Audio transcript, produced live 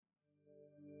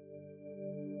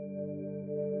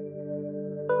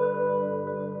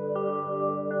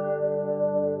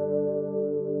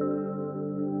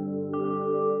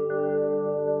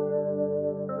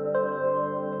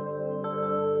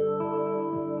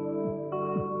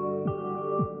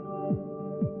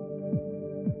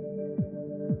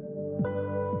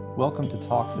Welcome to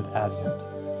Talks at Advent,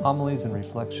 homilies and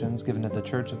reflections given at the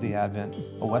Church of the Advent,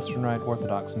 a Western Rite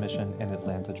Orthodox mission in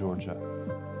Atlanta, Georgia.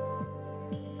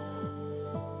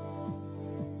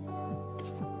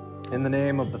 In the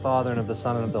name of the Father, and of the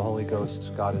Son, and of the Holy Ghost,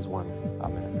 God is one.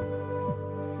 Amen.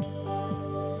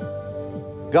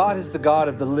 God is the God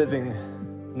of the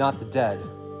living, not the dead.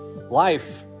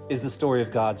 Life is the story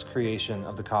of God's creation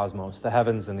of the cosmos, the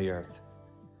heavens and the earth.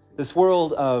 This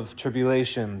world of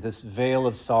tribulation, this veil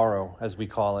of sorrow, as we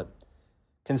call it,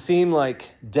 can seem like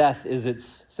death is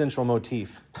its central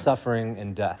motif, suffering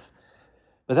and death.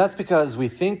 But that's because we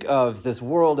think of this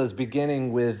world as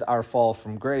beginning with our fall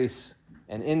from grace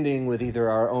and ending with either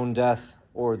our own death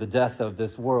or the death of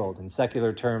this world. In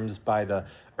secular terms, by the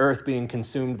earth being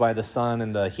consumed by the sun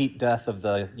and the heat death of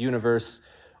the universe,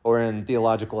 or in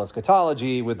theological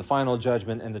eschatology with the final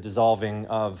judgment and the dissolving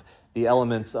of the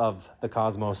elements of the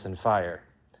cosmos in fire.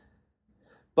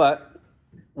 But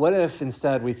what if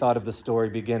instead we thought of the story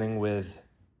beginning with,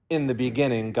 in the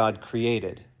beginning, God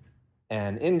created,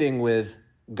 and ending with,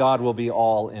 God will be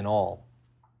all in all?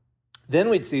 Then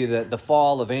we'd see that the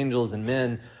fall of angels and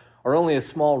men are only a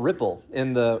small ripple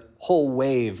in the whole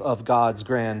wave of God's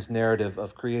grand narrative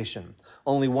of creation.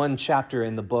 Only one chapter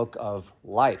in the book of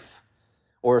life,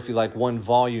 or if you like, one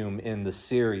volume in the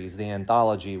series, the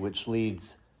anthology, which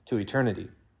leads to eternity.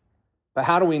 But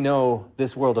how do we know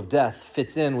this world of death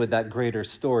fits in with that greater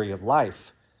story of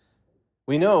life?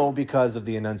 We know because of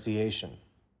the Annunciation.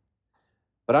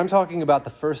 But I'm talking about the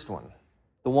first one,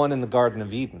 the one in the Garden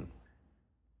of Eden,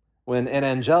 when an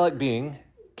angelic being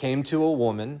came to a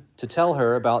woman to tell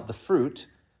her about the fruit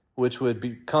which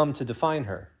would come to define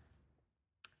her.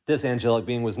 This angelic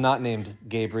being was not named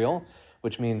Gabriel,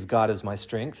 which means God is my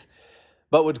strength,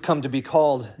 but would come to be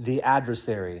called the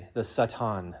adversary, the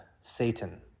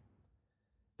Satan.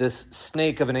 This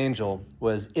snake of an angel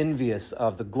was envious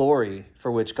of the glory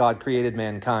for which God created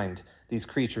mankind, these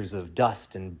creatures of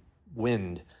dust and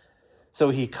wind. So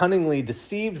he cunningly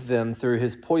deceived them through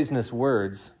his poisonous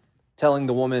words, telling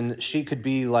the woman she could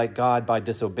be like God by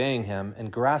disobeying him and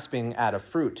grasping at a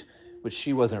fruit which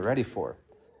she wasn't ready for.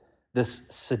 This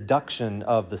seduction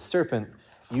of the serpent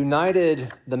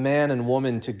united the man and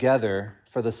woman together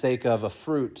for the sake of a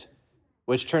fruit,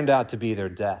 which turned out to be their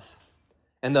death.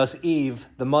 And thus Eve,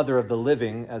 the mother of the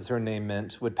living, as her name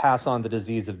meant, would pass on the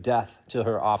disease of death to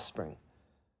her offspring.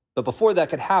 But before that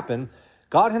could happen,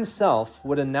 God himself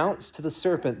would announce to the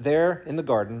serpent there in the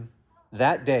garden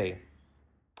that day,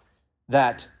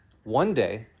 that one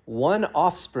day, one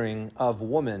offspring of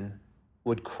woman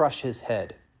would crush his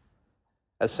head.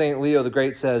 As St. Leo the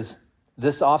Great says,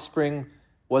 this offspring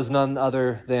was none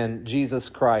other than Jesus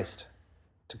Christ,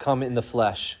 to come in the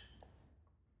flesh,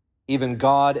 even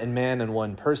God and man in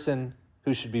one person,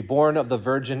 who should be born of the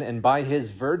Virgin, and by his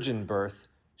virgin birth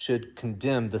should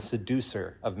condemn the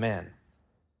seducer of man.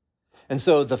 And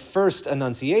so the first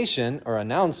annunciation, or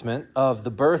announcement, of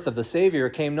the birth of the Savior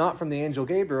came not from the angel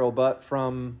Gabriel, but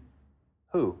from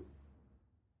who?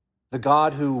 The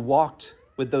God who walked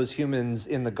with those humans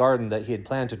in the garden that he had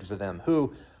planted for them,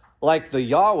 who, like the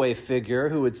Yahweh figure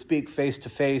who would speak face to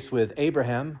face with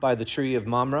Abraham by the tree of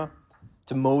Mamre,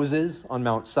 to Moses on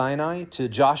Mount Sinai, to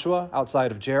Joshua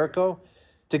outside of Jericho,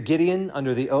 to Gideon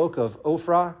under the oak of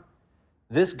Ophrah,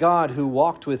 this God who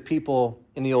walked with people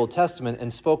in the Old Testament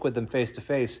and spoke with them face to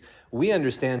face, we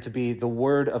understand to be the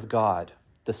Word of God,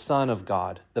 the Son of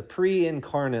God, the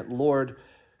pre-incarnate Lord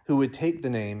who would take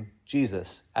the name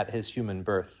Jesus at his human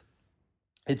birth.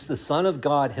 It's the Son of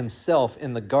God himself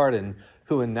in the garden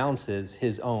who announces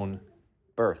his own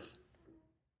birth.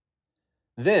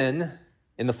 Then,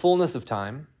 in the fullness of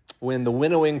time, when the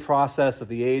winnowing process of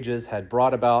the ages had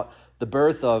brought about the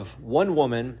birth of one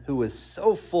woman who was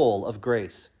so full of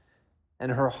grace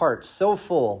and her heart so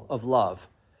full of love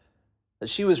that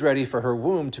she was ready for her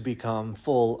womb to become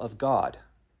full of God.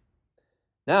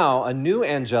 Now, a new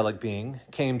angelic being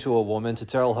came to a woman to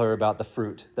tell her about the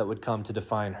fruit that would come to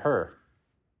define her.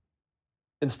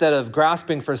 Instead of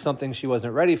grasping for something she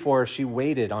wasn't ready for, she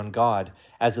waited on God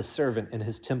as a servant in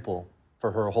his temple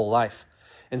for her whole life.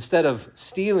 Instead of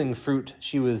stealing fruit,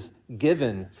 she was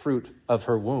given fruit of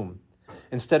her womb.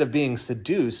 Instead of being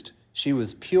seduced, she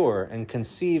was pure and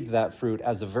conceived that fruit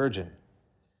as a virgin.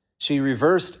 She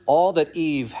reversed all that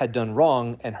Eve had done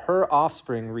wrong, and her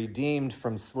offspring redeemed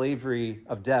from slavery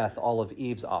of death all of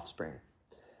Eve's offspring.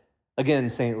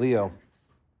 Again, St. Leo,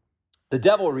 the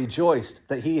devil rejoiced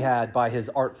that he had, by his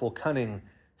artful cunning,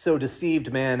 so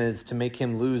deceived man as to make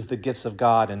him lose the gifts of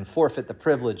God and forfeit the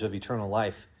privilege of eternal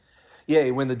life.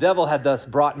 Yea, when the devil had thus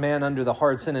brought man under the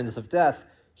hard sentence of death,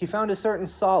 he found a certain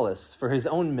solace for his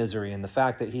own misery in the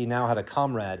fact that he now had a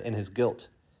comrade in his guilt.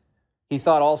 He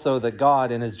thought also that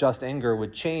God, in his just anger,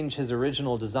 would change his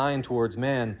original design towards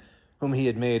man, whom he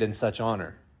had made in such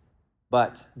honor.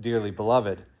 But, dearly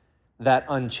beloved, that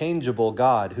unchangeable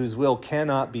God, whose will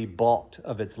cannot be balked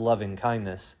of its loving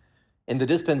kindness, in the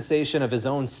dispensation of his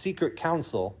own secret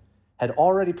counsel, had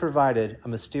already provided a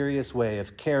mysterious way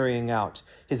of carrying out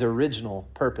his original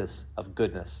purpose of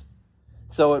goodness.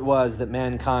 So it was that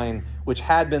mankind, which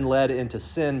had been led into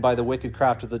sin by the wicked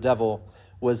craft of the devil,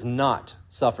 was not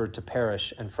suffered to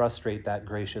perish and frustrate that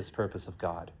gracious purpose of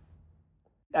God.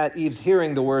 At Eve's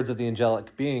hearing the words of the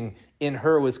angelic being, in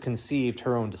her was conceived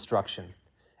her own destruction.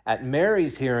 At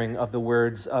Mary's hearing of the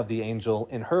words of the angel,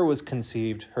 in her was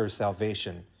conceived her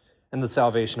salvation, and the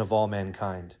salvation of all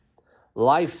mankind.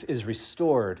 Life is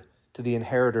restored to the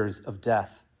inheritors of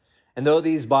death. And though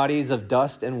these bodies of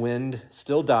dust and wind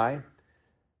still die,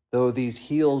 though these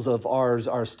heels of ours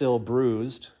are still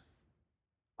bruised,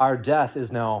 our death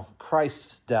is now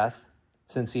Christ's death,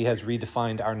 since he has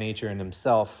redefined our nature in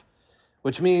himself,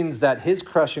 which means that his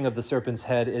crushing of the serpent's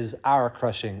head is our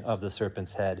crushing of the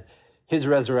serpent's head, his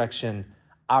resurrection,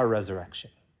 our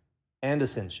resurrection, and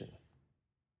ascension,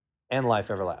 and life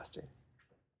everlasting.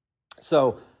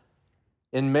 So,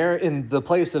 in the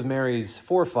place of Mary's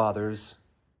forefathers,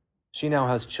 she now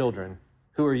has children,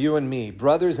 who are you and me,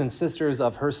 brothers and sisters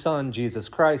of her Son, Jesus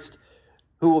Christ,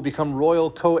 who will become royal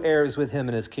co-heirs with him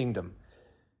in his kingdom.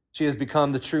 She has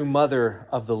become the true mother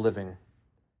of the living.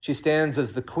 She stands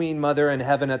as the queen mother in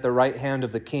heaven at the right hand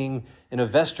of the king in a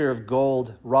vesture of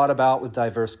gold wrought about with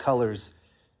diverse colors.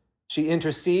 She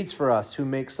intercedes for us who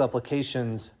make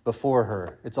supplications before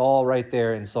her. It's all right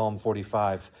there in Psalm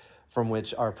 45, from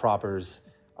which our propers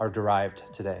are derived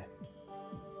today.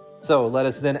 So let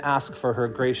us then ask for her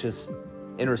gracious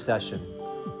intercession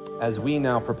as we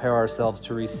now prepare ourselves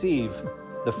to receive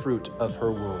the fruit of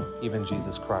her womb, even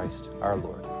Jesus Christ, our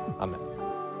Lord. Amen.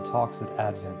 Talks at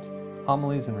Advent.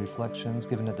 Homilies and reflections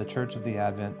given at the Church of the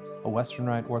Advent, a Western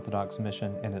Rite Orthodox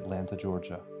mission in Atlanta,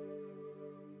 Georgia.